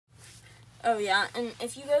Oh yeah, and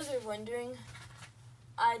if you guys are wondering,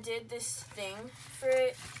 I did this thing for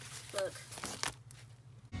it. Look.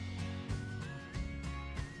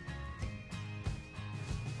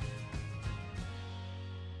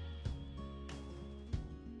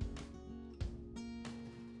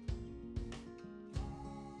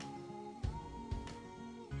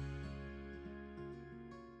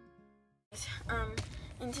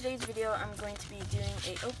 In today's video, I'm going to be doing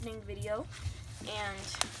an opening video, and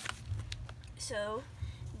so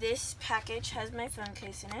this package has my phone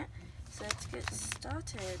case in it, so let's get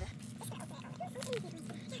started.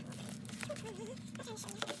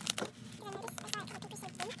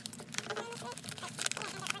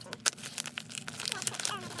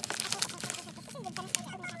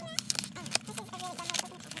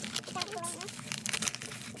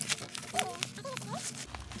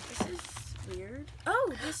 This is weird.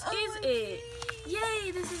 Oh, this is it.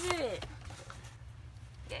 Yay, this is it.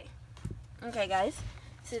 Okay. Okay, guys.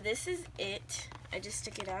 So this is it. I just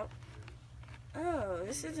stick it out. Oh,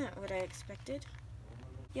 this isn't what I expected.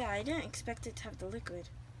 Yeah, I didn't expect it to have the liquid.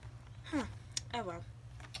 Huh. Oh well.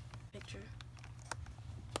 Picture.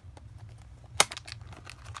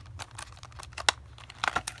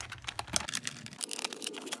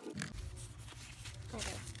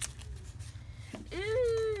 Okay.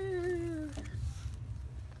 Ooh.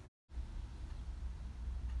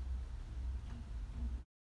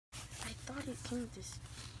 I thought it came with this.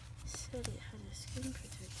 Said it had a screen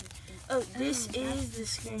protector. Oh, this is the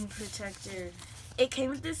screen protector. It came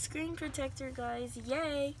with this screen protector, guys.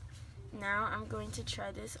 Yay! Now I'm going to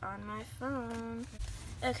try this on my phone.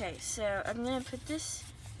 Okay, so I'm going to put this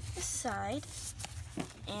aside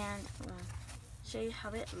and show you how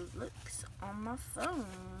it looks on my phone.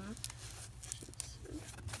 I'm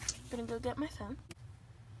going to go get my phone.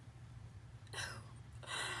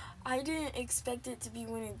 I didn't expect it to be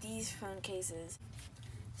one of these phone cases.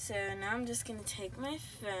 So now I'm just gonna take my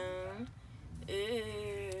phone.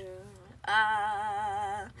 Ooh,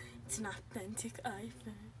 it's an authentic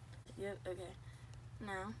iPhone. Yep, okay.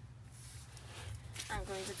 Now I'm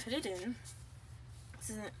going to put it in. This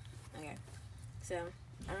isn't, okay. So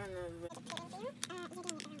I don't know.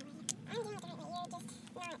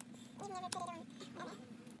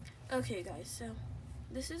 Okay, guys. So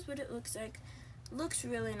this is what it looks like. Looks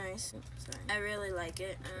really nice. Sorry. I really like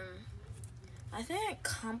it. I think it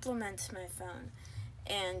complements my phone,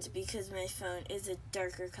 and because my phone is a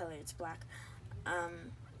darker color, it's black. I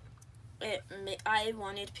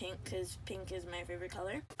wanted pink because pink is my favorite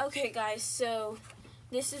color. Okay, guys, so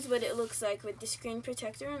this is what it looks like with the screen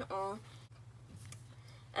protector and all.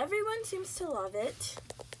 Everyone seems to love it.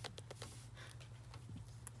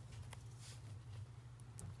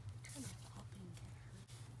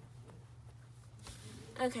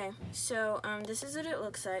 Okay, so this is what it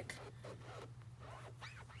looks like.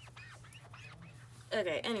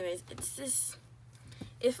 Okay, anyways, it's this.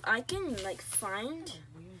 If I can like find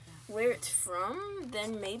where it's from,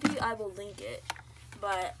 then maybe I will link it.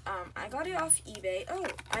 But I got it off eBay. Oh,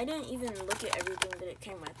 I didn't even look at everything that it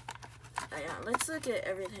came with. Yeah, let's look at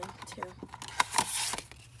everything too.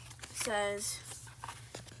 It says,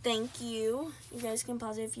 thank you. You guys can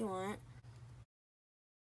pause it if you want.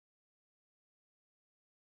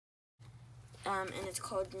 And it's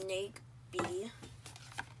called NAIC-B.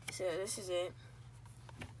 So this is it.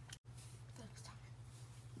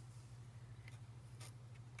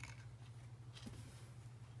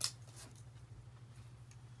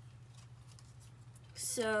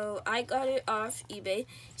 So I got it off eBay.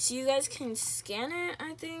 So you guys can scan it,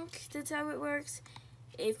 I think that's how it works.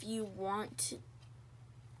 If you want to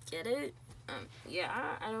get it.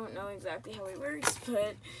 Yeah, I don't know exactly how it works,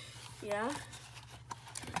 but yeah.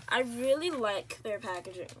 I really like their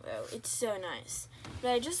packaging though. It's so nice.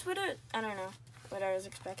 But I just would've, I don't know what I was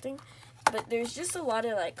expecting. But there's just a lot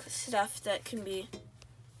of like stuff that can be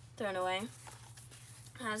thrown away.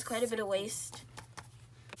 It has quite a bit of waste.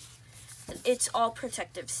 It's all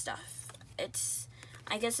protective stuff.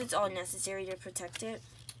 I guess it's all necessary to protect it.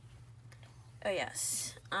 Oh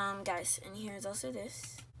yes. Guys, and here's also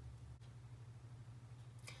this.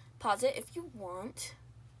 Pause it if you want.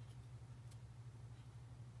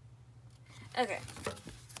 Okay.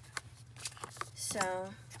 So,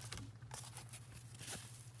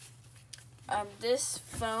 this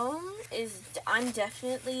phone is, I'm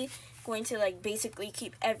definitely going to like basically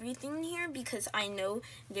keep everything here because I know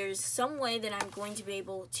there's some way that I'm going to be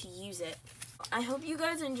able to use it. I hope you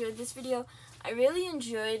guys enjoyed this video. I really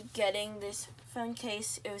enjoyed getting this phone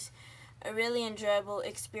case. It was a really enjoyable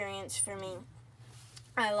experience for me.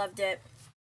 I loved it.